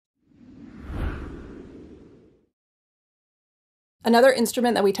Another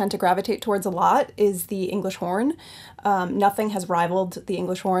instrument that we tend to gravitate towards a lot is the English horn. Nothing has rivaled the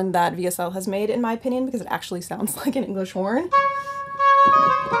English horn that VSL has made, in my opinion, because it actually sounds like an English horn.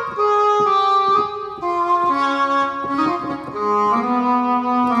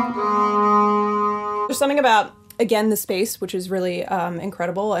 There's something about, again, the space, which is really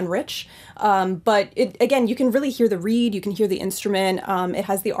incredible and rich. But again, you can really hear the reed, you can hear the instrument. It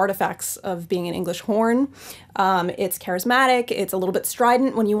has the artifacts of being an English horn. It's charismatic, it's a little bit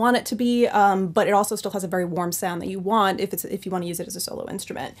strident when you want it to be, but it also still has a very warm sound that you want if you want to use it as a solo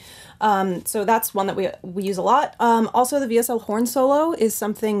instrument. So that's one that we use a lot. Also, the VSL horn solo is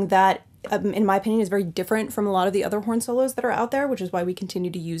something that in my opinion, is very different from a lot of the other horn solos that are out there, which is why we continue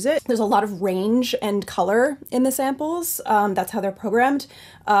to use it. There's a lot of range and color in the samples. That's how they're programmed.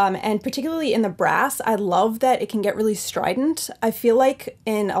 And particularly in the brass, I love that it can get really strident. I feel like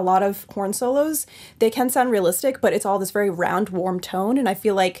in a lot of horn solos, they can sound realistic, but it's all this very round, warm tone. And I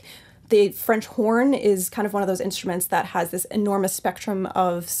feel like the French horn is kind of one of those instruments that has this enormous spectrum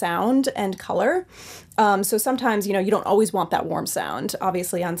of sound and color. So sometimes, you don't always want that warm sound.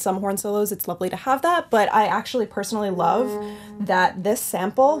 Obviously, on some horn solos, it's lovely to have that, but I actually personally love that this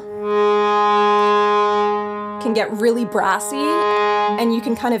sample can get really brassy, and you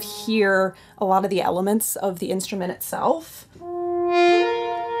can kind of hear a lot of the elements of the instrument itself.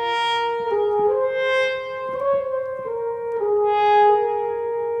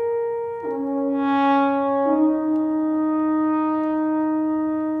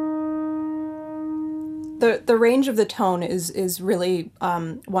 The range of the tone is really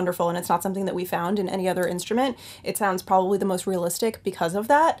wonderful, and it's not something that we found in any other instrument. It sounds probably the most realistic because of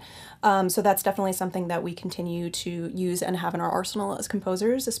that. So that's definitely something that we continue to use and have in our arsenal as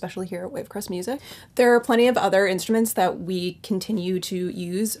composers, especially here at Wavecrest Music. There are plenty of other instruments that we continue to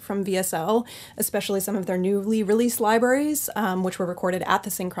use from VSL, especially some of their newly released libraries, which were recorded at the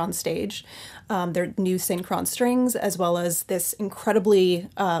Synchron stage. Their new Synchron strings, as well as this incredibly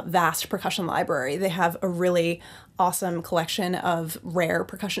vast percussion library. They have a really awesome collection of rare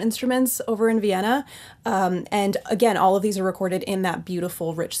percussion instruments over in Vienna. And again, all of these are recorded in that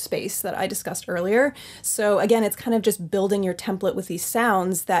beautiful, rich space that I discussed earlier. So again, it's kind of just building your template with these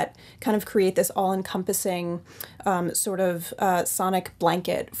sounds that kind of create this all-encompassing sort of sonic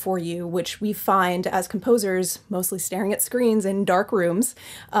blanket for you, which we find as composers, mostly staring at screens in dark rooms,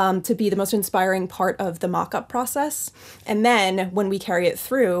 to be the most inspiring part of the mock-up process. And then when we carry it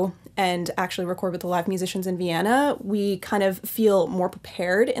through and actually record with the live musicians in Vienna, we kind of feel more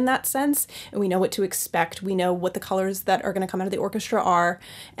prepared in that sense, and we know what to expect. We know what the colors that are going to come out of the orchestra are,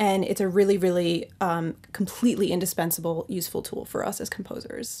 and it's a really, really completely indispensable, useful tool for us as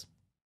composers.